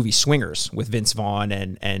movie Swingers with Vince Vaughn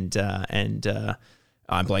and I'm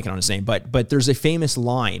blanking on his name, but there's a famous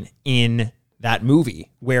line in that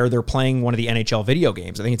movie where they're playing one of the NHL video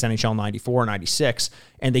games. I think it's NHL 94 or 96.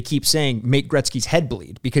 And they keep saying, make Gretzky's head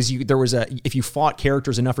bleed, because if you fought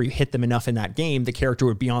characters enough or you hit them enough in that game, the character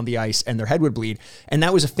would be on the ice and their head would bleed. And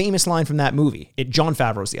that was a famous line from that movie. John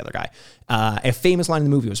Favreau's the other guy. A famous line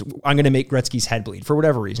in the movie was, I'm going to make Gretzky's head bleed, for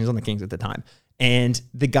whatever reason. He's on the Kings at the time. And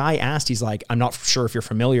the guy asked, he's like, I'm not sure if you're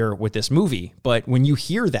familiar with this movie, but when you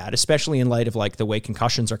hear that, especially in light of like the way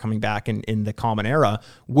concussions are coming back in the common era,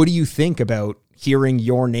 what do you think about hearing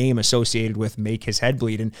your name associated with make his head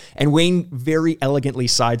bleed? And Wayne very elegantly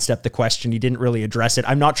sidestepped the question. He didn't really address it.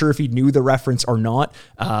 I'm not sure if he knew the reference or not,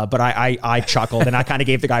 but I chuckled and I kind of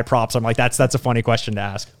gave the guy props. I'm like, that's a funny question to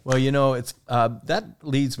ask. Well, it's that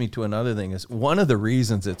leads me to another thing. Is one of the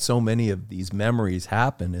reasons that so many of these memories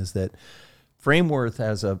happen is that Ehrenworth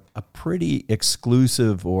has a pretty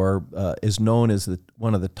exclusive, or is known as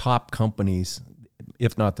one of the top companies,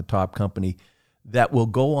 if not the top company, that will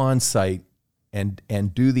go on site and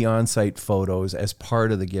do the on-site photos as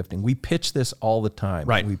part of the gifting. We pitch this all the time.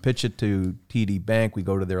 Right. We pitch it to TD Bank. We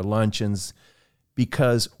go to their luncheons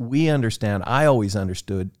because we understand, I always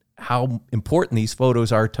understood how important these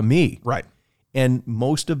photos are to me. Right. And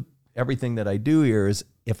most of everything that I do here is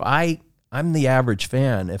I'm the average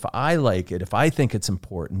fan. If I like it, if I think it's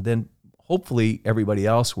important, then hopefully everybody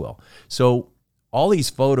else will. So all these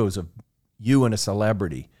photos of you and a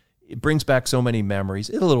celebrity, it brings back so many memories.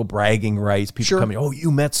 It's a little bragging rights. People coming, oh, you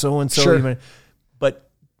met so-and-so. Sure. But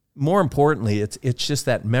more importantly, it's just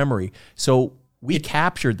that memory. So we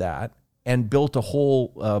captured that and built a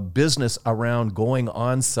whole business around going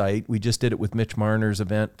on site. We just did it with Mitch Marner's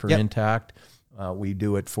event for Intact. We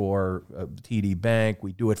do it for TD Bank.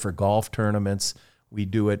 We do it for golf tournaments. We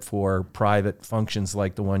do it for private functions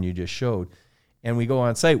like the one you just showed. And we go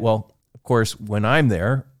on site. Well, of course, when I'm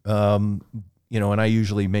there, and I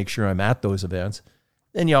usually make sure I'm at those events,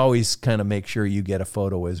 then you always kind of make sure you get a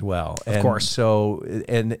photo as well. Of course. So,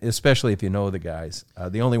 and especially if you know the guys.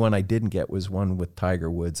 The only one I didn't get was one with Tiger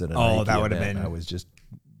Woods at a Nike that would have event. been. I was just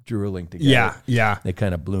drooling together. Yeah. They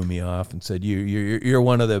kind of blew me off and said, "You're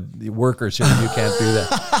one of the workers here. You can't do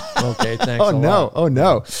that." Okay, thanks. Oh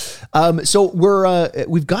no. So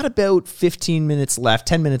we've got about 15 minutes left,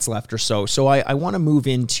 10 minutes left or so. So I want to move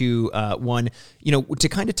into one, to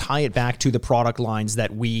kind of tie it back to the product lines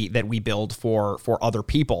that we build for other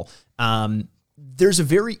people. There's a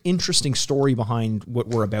very interesting story behind what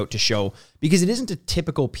we're about to show, because it isn't a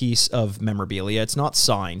typical piece of memorabilia. It's not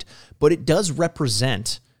signed, but it does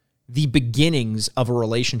represent the beginnings of a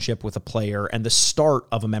relationship with a player and the start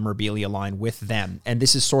of a memorabilia line with them. And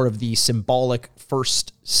this is sort of the symbolic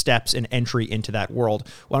first steps and entry into that world.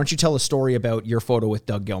 Why don't you tell a story about your photo with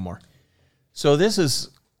Doug Gilmour? So this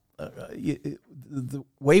is the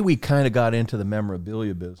way we kind of got into the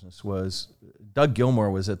memorabilia business was Doug Gilmour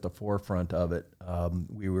was at the forefront of it.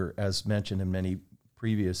 We were, as mentioned in many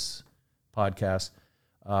previous podcasts,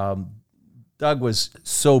 Doug was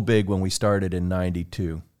so big when we started in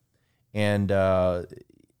 92. And,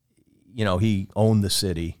 he owned the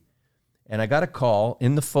city. And I got a call.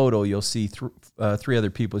 In the photo, you'll see three other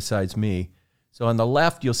people besides me. So on the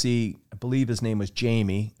left, you'll see, I believe his name was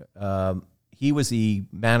Jamie. He was the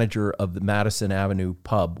manager of the Madison Avenue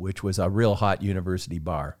pub, which was a real hot university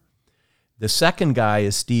bar. The second guy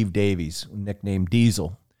is Steve Davies, nicknamed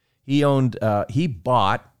Diesel. He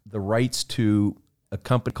bought the rights to a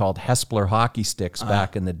company called Hespler Hockey Sticks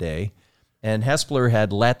back in the day. And Hespler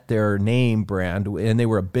had let their name brand, and they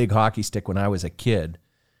were a big hockey stick when I was a kid,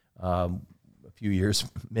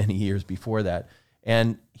 many years before that.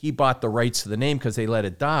 And he bought the rights to the name because they let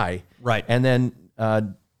it die. Right. And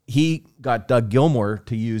then he got Doug Gilmour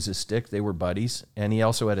to use his stick. They were buddies. And he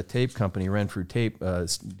also had a tape company, Renfrew Tape,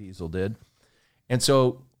 Diesel did. And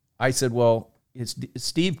so I said, well,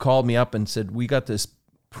 Steve called me up and said, we got this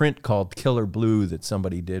print called Killer Blue that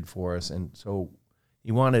somebody did for us. And so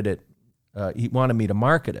he wanted it. He wanted me to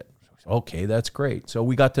market it. Okay, that's great. So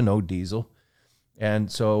we got to know Diesel. And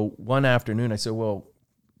so one afternoon I said, well,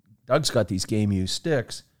 Doug's got these game-used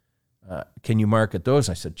sticks. Can you market those?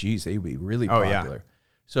 I said, geez, they'd be really popular. Yeah.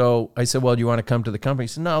 So I said, well, do you want to come to the company? He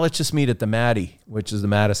said, no, let's just meet at the Maddie, which is the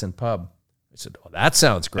Madison pub. I said, oh, that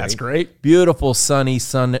sounds great. That's great. Beautiful, sunny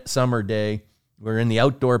summer day. We're in the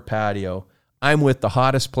outdoor patio. I'm with the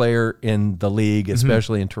hottest player in the league,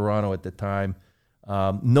 especially in Toronto at the time.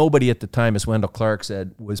 Nobody at the time, as Wendell Clark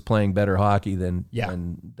said, was playing better hockey than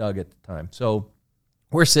Doug at the time. So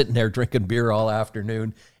we're sitting there drinking beer all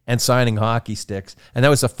afternoon and signing hockey sticks. And that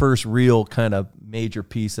was the first real kind of major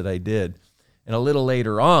piece that I did. And a little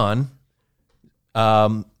later on,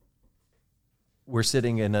 we're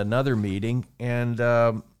sitting in another meeting,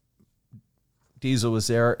 and Diesel was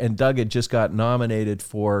there, and Doug had just got nominated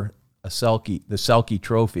for the Selke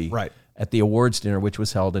Trophy at the awards dinner, which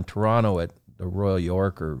was held in Toronto at the Royal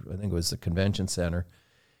York, or I think it was the Convention Center.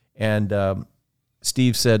 And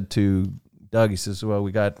Steve said to Doug, he says, well,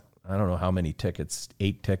 we got, I don't know how many tickets,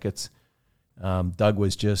 8 tickets. Doug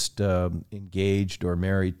was just engaged or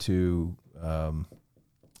married to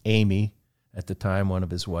Amy at the time, one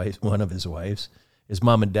of his wives. His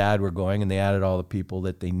mom and dad were going, and they added all the people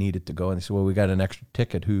that they needed to go. And they said, well, we got an extra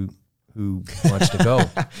ticket. Who wants to go?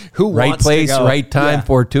 Right place, right time,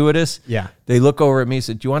 fortuitous. Yeah. They look over at me and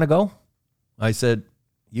said, do you want to go? I said,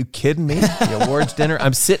 you kidding me? The awards dinner?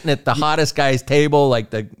 I'm sitting at the hottest guy's table,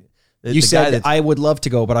 like you said, I would love to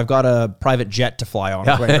go, but I've got a private jet to fly on.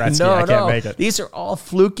 I can't make it. These are all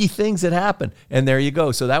fluky things that happen. And there you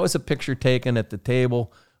go. So that was a picture taken at the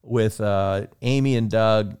table with Amy and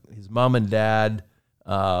Doug, his mom and dad.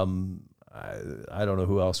 I don't know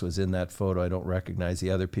who else was in that photo. I don't recognize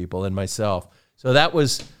the other people, and myself. So that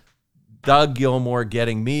was Doug Gilmour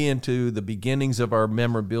getting me into the beginnings of our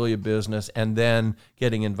memorabilia business, and then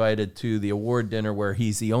getting invited to the award dinner where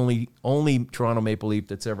he's the only Toronto Maple Leaf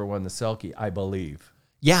that's ever won the Selke, I believe.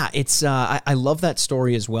 Yeah, it's I love that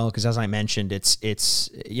story as well, because as I mentioned, it's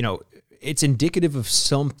indicative of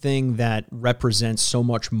something that represents so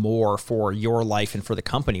much more for your life and for the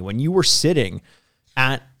company. When you were sitting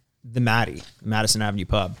at the Madison Avenue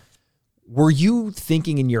pub, were you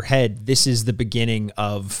thinking in your head, this is the beginning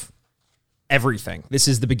of everything? This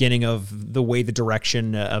is the beginning of the way the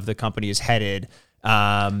direction of the company is headed.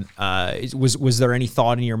 Was there any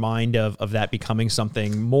thought in your mind of that becoming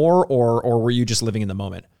something more, or were you just living in the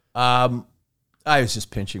moment? I was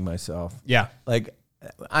just pinching myself. Yeah. Like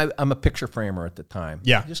I'm a picture framer at the time.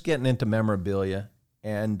 Yeah. Just getting into memorabilia.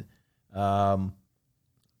 And now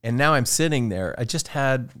I'm sitting there. I just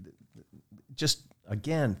had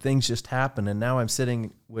again, things just happened. And now I'm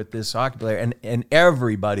sitting with this hockey player, and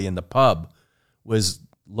everybody in the pub was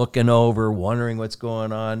looking over, wondering what's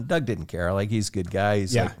going on. Doug didn't care. Like, he's a good guy.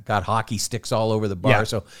 He's like, got hockey sticks all over the bar. Yeah.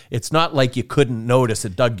 So it's not like you couldn't notice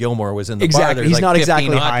that Doug Gilmour was in the bar. Exactly. There's He's like not 15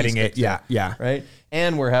 exactly hockey hiding it. sticks Yeah. there, Yeah. right?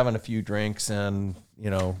 And we're having a few drinks and,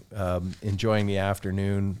 enjoying the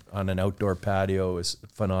afternoon on an outdoor patio is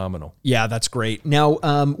phenomenal. Yeah, that's great. Now,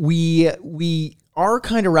 we are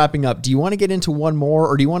kind of wrapping up. Do you want to get into one more,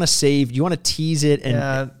 or do you want to save? Do you want to tease it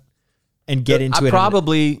and get into it?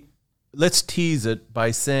 Probably. Let's tease it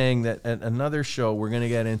by saying that at another show we're going to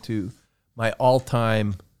get into my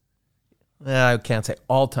all-time. I can't say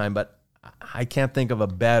all-time, but I can't think of a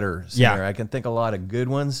better singer. Yeah. I can think a lot of good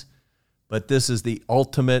ones, but this is the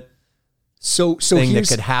ultimate thing that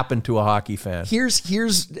could happen to a hockey fan.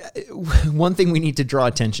 Here's one thing we need to draw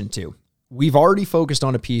attention to. We've already focused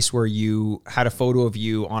on a piece where you had a photo of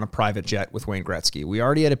you on a private jet with Wayne Gretzky. We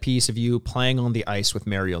already had a piece of you playing on the ice with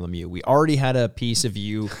Mario Lemieux. We already had a piece of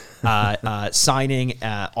you signing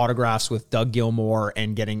autographs with Doug Gilmour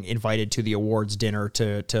and getting invited to the awards dinner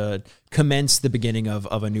to commence the beginning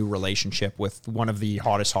of a new relationship with one of the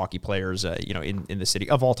hottest hockey players in the city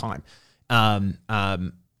of all time.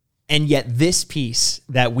 And yet this piece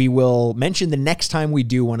that we will mention the next time we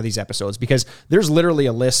do one of these episodes, because there's literally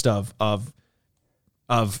a list of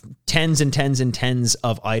tens and tens and tens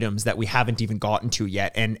of items that we haven't even gotten to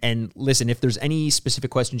yet. And listen, if there's any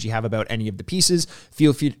specific questions you have about any of the pieces,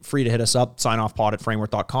 feel free to hit us up,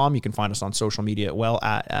 signoffpod@frameworth.com. You can find us on social media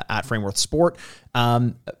at Frameworth Sport.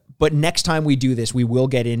 But next time we do this, we will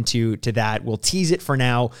get into that. We'll tease it for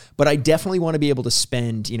now, but I definitely want to be able to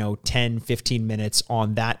spend, 10, 15 minutes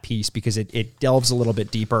on that piece because it delves a little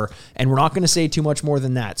bit deeper, and we're not going to say too much more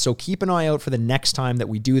than that. So keep an eye out for the next time that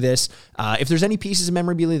we do this. If there's any pieces of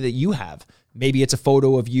memorabilia that you have, maybe it's a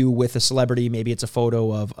photo of you with a celebrity. Maybe it's a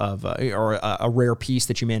photo of a rare piece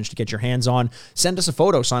that you managed to get your hands on. Send us a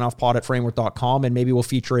photo, signoffpod@frameworth.com, and maybe we'll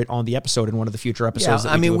feature it on the episode in one of the future episodes.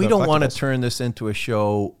 Yeah, we don't want to turn this into a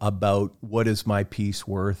show about what is my piece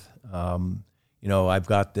worth. I've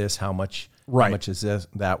got this. How much is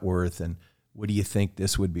that worth? And what do you think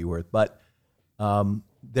this would be worth? But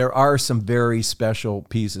there are some very special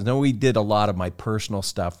pieces. Now, we did a lot of my personal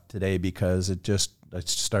stuff today because I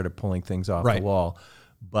started pulling things off the wall.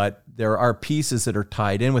 But there are pieces that are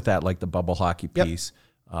tied in with that, like the bubble hockey piece.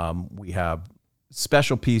 We have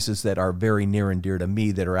special pieces that are very near and dear to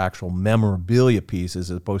me that are actual memorabilia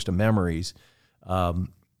pieces as opposed to memories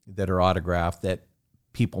that are autographed that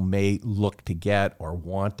people may look to get or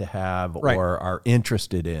want to have or are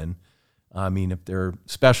interested in. I mean, if they're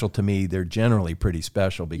special to me, they're generally pretty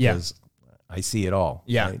special because I see it all.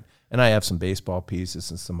 Yeah. Right? And I have some baseball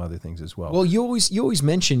pieces and some other things as well. Well, you always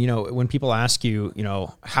mention, when people ask you,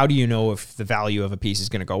 how do you know if the value of a piece is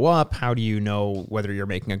going to go up? How do you know whether you're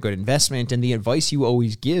making a good investment? And the advice you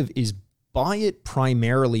always give is buy it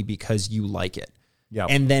primarily because you like it. Yeah.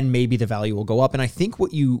 And then maybe the value will go up. And I think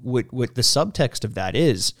what the subtext of that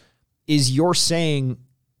is you're saying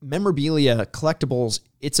memorabilia, collectibles,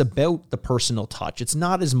 it's about the personal touch. It's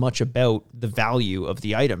not as much about the value of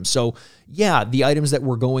the item. So yeah, the items that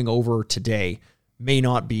we're going over today may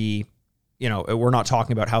not be, we're not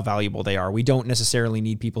talking about how valuable they are. We don't necessarily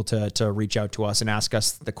need people to reach out to us and ask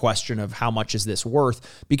us the question of how much is this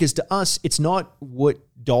worth? Because to us, it's not what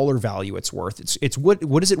dollar value it's worth. It's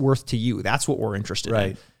what is it worth to you? That's what we're interested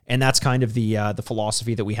in. And that's kind of the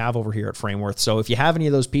philosophy that we have over here at Frameworth. So if you have any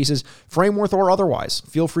of those pieces, Frameworth or otherwise,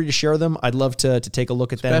 feel free to share them. I'd love to take a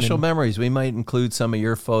look at them. Special memories. We might include some of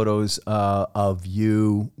your photos of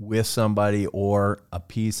you with somebody or a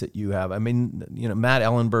piece that you have. I mean, Matt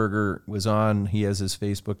Ellenberger was on. He has his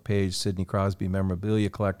Facebook page, Sidney Crosby Memorabilia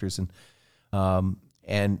Collectors,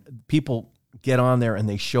 and people get on there and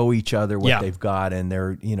they show each other what they've got, and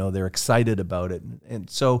they're excited about it, and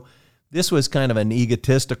so. This was kind of an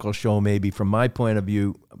egotistical show, maybe from my point of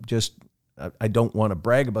view. I don't want to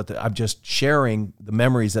brag about that. I'm just sharing the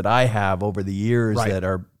memories that I have over the years that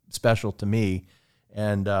are special to me.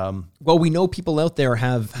 And well, we know people out there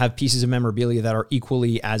have pieces of memorabilia that are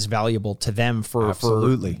equally as valuable to them for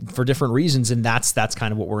different reasons, and that's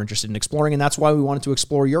kind of what we're interested in exploring, and that's why we wanted to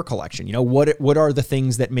explore your collection. What are the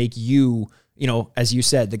things that make you, as you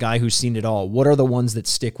said, the guy who's seen it all? What are the ones that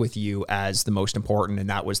stick with you as the most important? And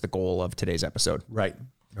that was the goal of today's episode. Right.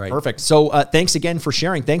 Perfect. So thanks again for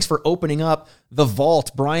sharing. Thanks for opening up the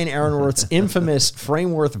vault, Brian Ehrenworth's infamous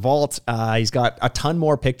Frameworth vault. He's got a ton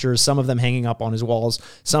more pictures, some of them hanging up on his walls,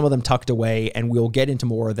 some of them tucked away, and we'll get into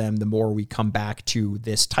more of them the more we come back to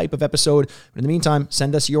this type of episode. But in the meantime,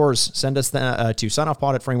 send us yours. Send us to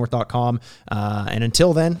signoffpod@frameworth.com. And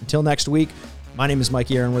until next week, my name is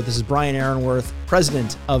Mikey Ehrenworth. This is Brian Ehrenworth,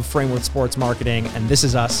 president of Frameworth Sports Marketing, and this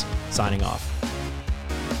is us signing off.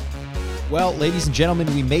 Well, ladies and gentlemen,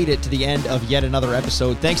 we made it to the end of yet another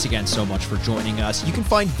episode. Thanks again so much for joining us. You can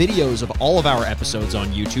find videos of all of our episodes on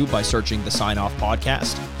YouTube by searching the Sign Off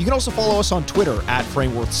Podcast. You can also follow us on Twitter at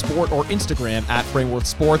Frameworth Sport or Instagram at Frameworth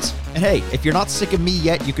Sports. And hey, if you're not sick of me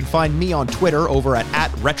yet, you can find me on Twitter over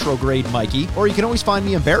at Retrograde Mikey, or you can always find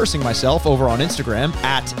me embarrassing myself over on Instagram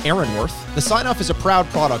at Ehrenworth. The Sign Off is a proud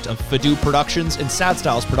product of Fadoo Productions and Sad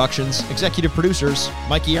Styles Productions. Executive producers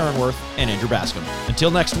Mikey Ehrenworth and Andrew Bascom. Until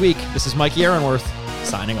next week, this is Mikey Ehrenworth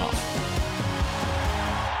signing off.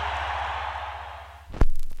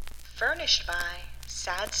 Furnished by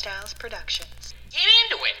Sad Styles Productions. Get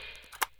into it.